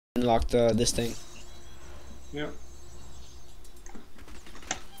unlock this thing. Yep.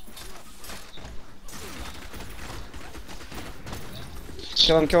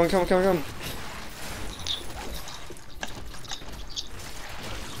 Kill him, kill him, kill him, kill him.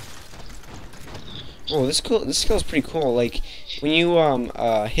 Oh, this skill is pretty cool. Like when you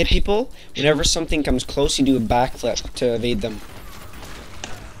hit people, whenever something comes close, you do a backflip to evade them.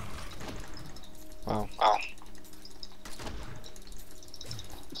 Wow. Wow.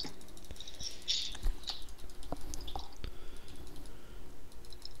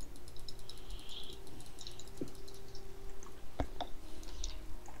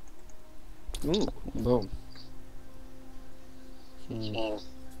 Ooh, boom.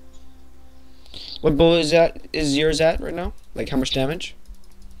 What bow is yours at right now? Like how much damage?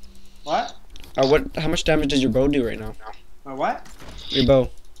 What? How much damage does your bow do right now? My what? Your bow.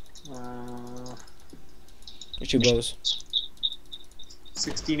 Uh, Your two bows.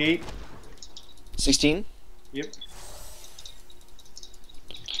 16-8. 16? Yep.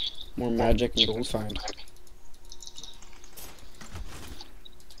 More magic and gold find.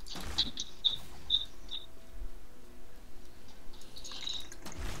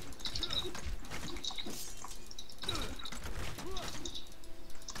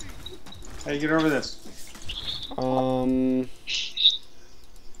 How do you get over this?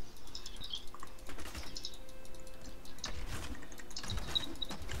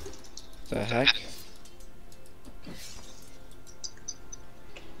 The heck?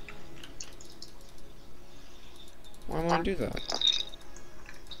 Why would I want to do that?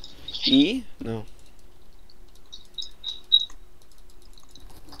 E? No.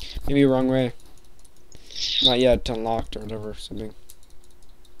 Maybe wrong way. Not yet unlocked or whatever, something.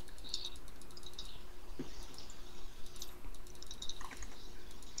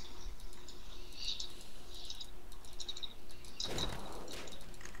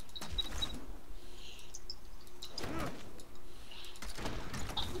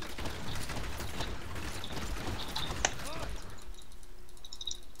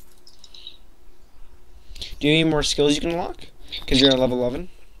 Do you have any more skills you can unlock? Because you're at level 11?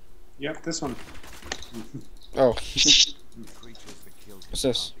 Yep, this one. Oh. What's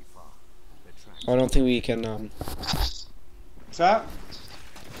this? Oh, I don't think we can, What's that?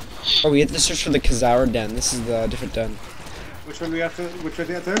 Oh, we have to search for the Kazara Den. This is the different den. Which one do we have to, which one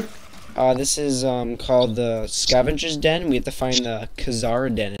do you have to? This is, called the Scavenger's Den. We have to find the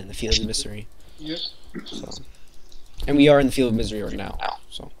Kazara Den in the Field of Misery. Yep. So. And we are in the Field of Misery right now,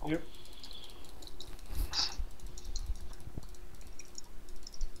 so. Yep.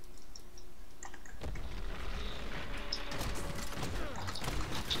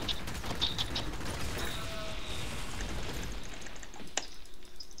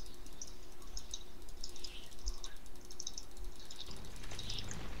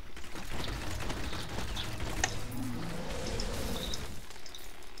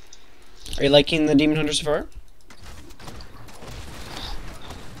 Are you liking the Demon Hunter so far?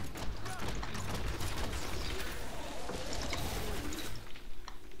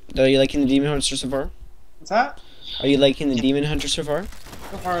 Are you liking the Demon Hunter so far? What's that? Are you liking the Demon Hunter so far?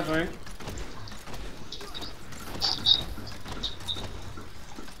 So far, it's right.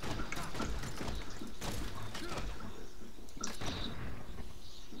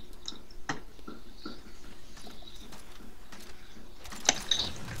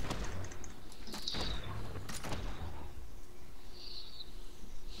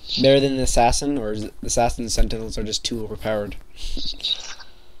 Better than the Assassin, or is it the Assassin and Sentinels are just too overpowered?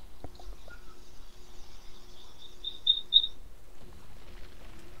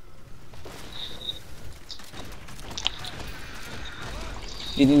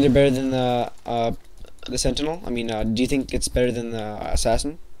 Do you think they're better than the Sentinel? I mean, do you think it's better than the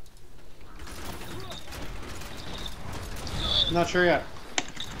Assassin? Not sure yet.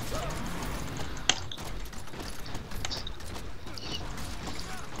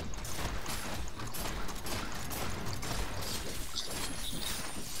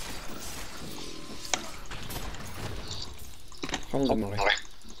 Holy moly.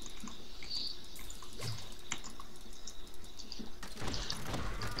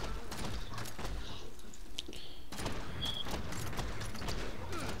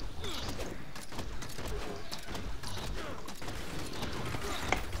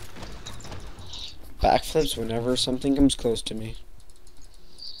 Backflips whenever something comes close to me.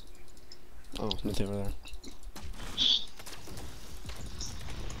 Oh, nothing over there.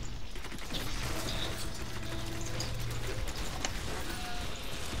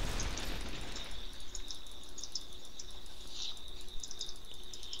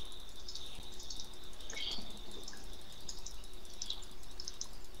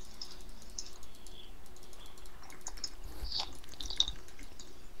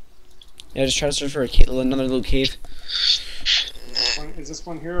 Yeah, just try to search for another little cave. Is this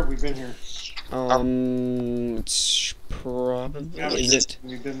one here or have we been here? It's probably... Is it?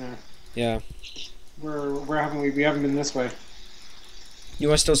 We've been there. Yeah. Where haven't we? We haven't been this way. You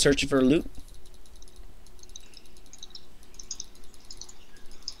want still searching for loot?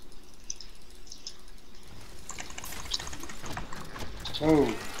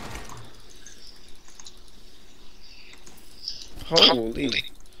 Oh. Holy.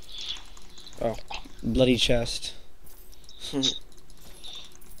 Oh. Bloody chest. A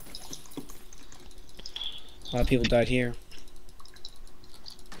lot of people died here.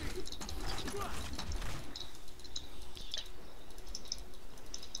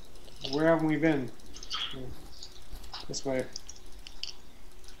 Where haven't we been? This way.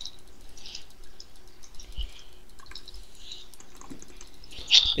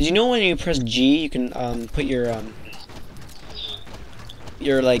 Did you know when you press G, you can put your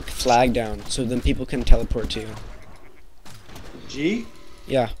like flag down, so then people can teleport to you. G?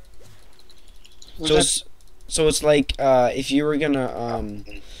 Yeah. So it's like if you were gonna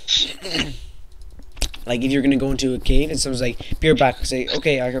like if you're gonna go into a cave and someone's like, "Be right back," say,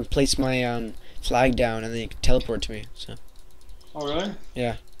 "Okay, I can place my flag down," and then you can teleport to me. So. Oh really?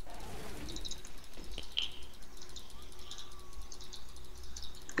 Yeah.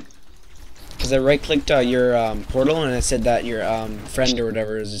 Because I right-clicked your portal and it said that your friend or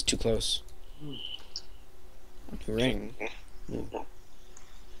whatever is too close. Ring. Ooh.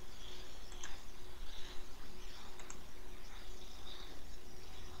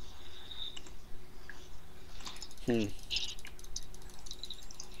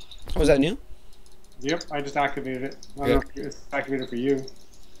 Oh, is that new? Yep, I just activated it. I don't know if it's activated for you.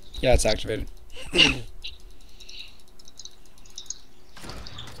 Yeah, it's activated.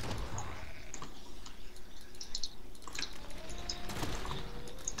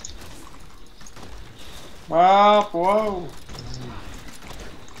 Wow, whoa.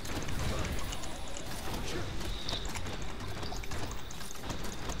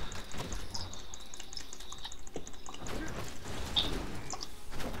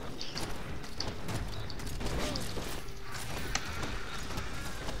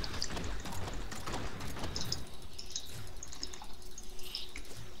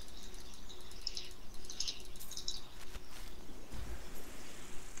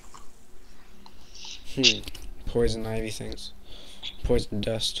 Poison ivy things. Poison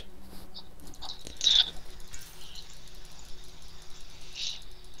dust.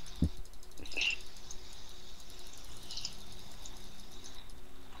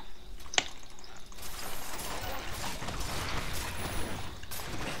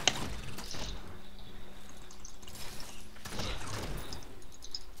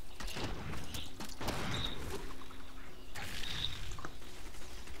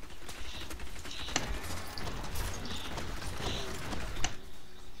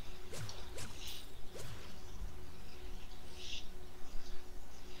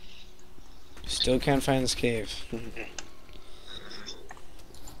 Still can't find this cave.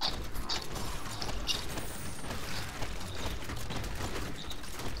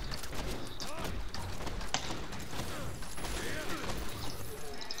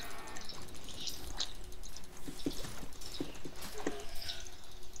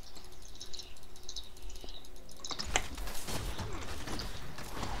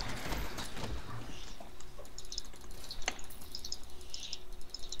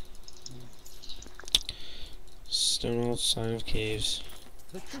 Stone old sign of caves.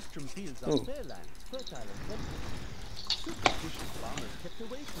 The Tristram fields are fair land, fertile and plentiful. Superstitious farmers kept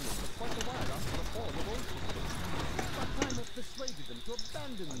away from them for quite a while after the fall of old Tristram. But time has persuaded them to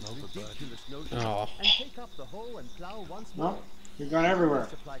abandon these ridiculous notions and take up the hoe and plough once more. No, we've gone everywhere. They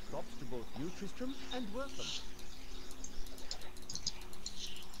supply crops to both New Tristram and Wortham.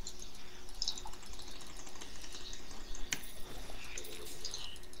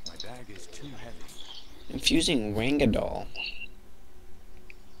 My bag is too heavy. Infusing Wangadol.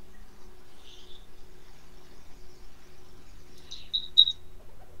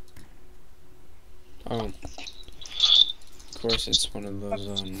 Oh. Of course it's one of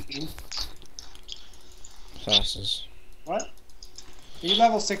those classes. What? Are you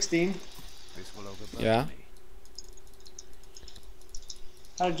level 16? This will overburden Yeah. me.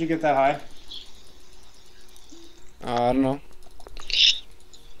 How did you get that high? I don't know.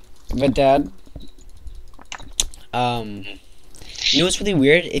 But Dad, you know what's really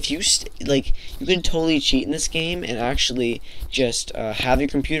weird? If you you can totally cheat in this game and actually just have your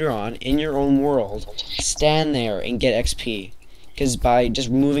computer on in your own world, stand there and get XP. Because by just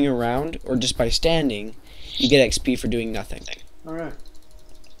moving around or just by standing, you get XP for doing nothing. Alright.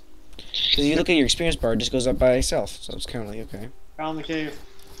 Because you look at your experience bar, it just goes up by itself. So it's kind of like, okay. Found the cave.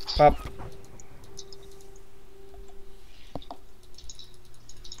 Pop.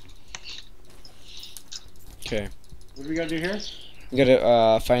 Okay. What do we gotta do here? We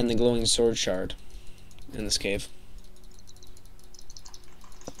gotta find the glowing sword shard in this cave.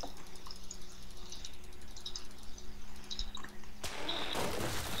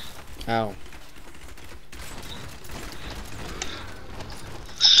 Ow.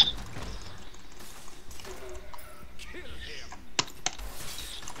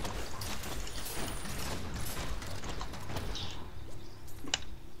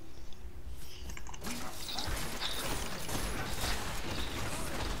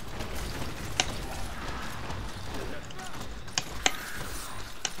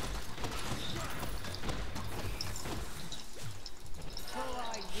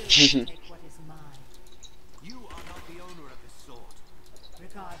 Take what is mine. You are not the owner of this sword.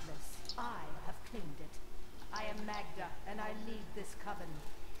 Regardless, I have claimed it. I am Magda, and I lead this coven.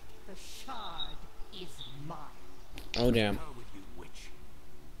 The shard is mine. Oh damn. Go with you, witch.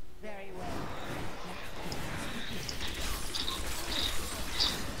 Very well.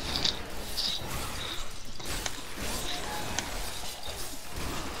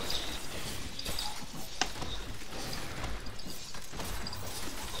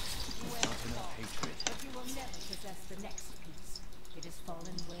 But you will never possess the next piece. It has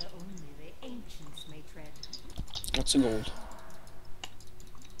fallen where only the ancients may tread. Lots of gold.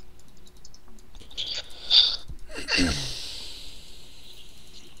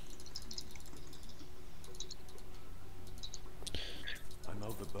 I'm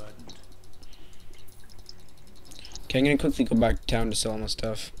overburdened. Okay, I'm gonna quickly go back to town to sell my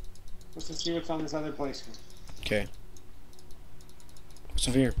stuff. Let's just see what's on this other place. Okay. What's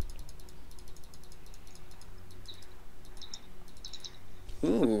over here?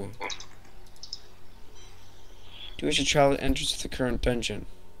 Ooh. Do wish to travel the entrance to the current dungeon?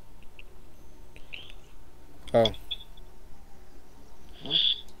 Oh.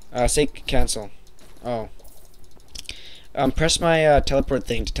 Say cancel. Oh. Press my teleport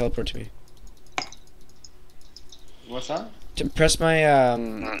thing to teleport to me. What's that? To press my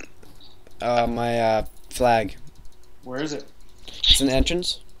flag. Where is it? It's in the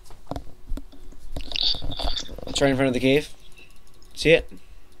entrance. It's right in front of the cave. See it?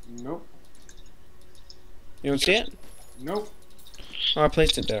 Nope. You don't see it? Nope. Oh, I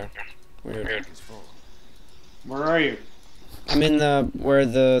placed it there. Weird. It's full. Where are you? I'm in the where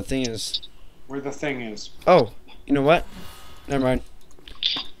the thing is. Where the thing is. Oh, you know what? Never mind.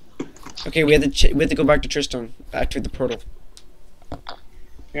 Okay, we have to go back to Tristone. Activate the portal.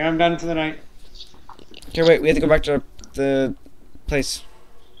 Okay, I'm done for the night. Okay, wait. We have to go back to the place.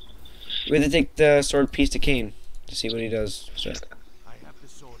 We have to take the sword piece to Cain to see what he does. So, I have the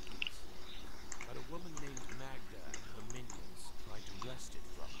sword piece, but a woman named Magda and her minions tried to wrest it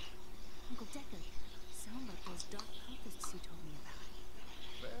from me. Uncle Deckard, sound like those dark cultists you told me about.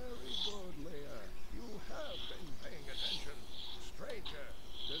 Very good, Leia. You have been paying attention. Stranger,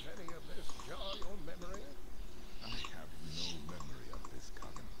 does any of this jar your memory? I have no memory of this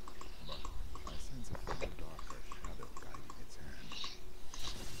coven, but I sense a faint darker shadow guiding its hand.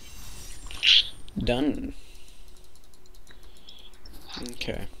 done.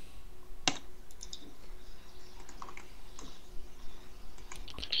 Okay.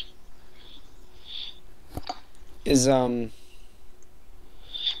 Is so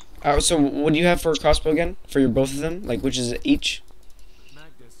what do you have for a crossbow again? For your both of them? Like which is it each?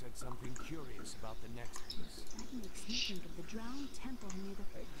 Magda said something curious about the next piece. That makes me think of the drowned temple near the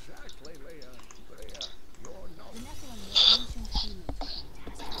Exactly, Leia. Leia, you're not. The Nephilim were ancient humans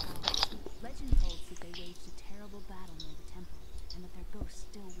with fantastic powers. Legend holds that they waged a terrible battle near the temple, and that their ghosts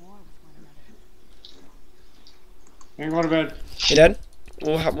still war with one another. And go to bed. Hey Dad?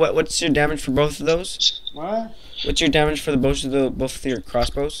 Well, what's your damage for both of those? What? What's your damage for the both of your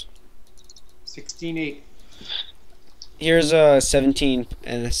crossbows? 16-8. Here's a 17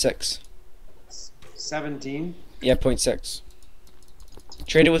 and a 6. 17. Yeah, 0.6.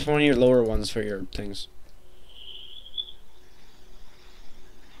 Trade it with one of your lower ones for your things.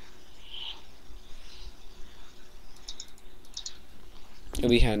 It'll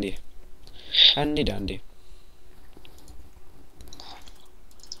be handy. Handy dandy.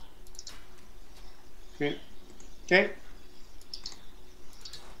 Okay. Okay.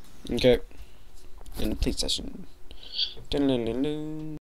 Okay. End of play session. Dun, dun, dun, dun.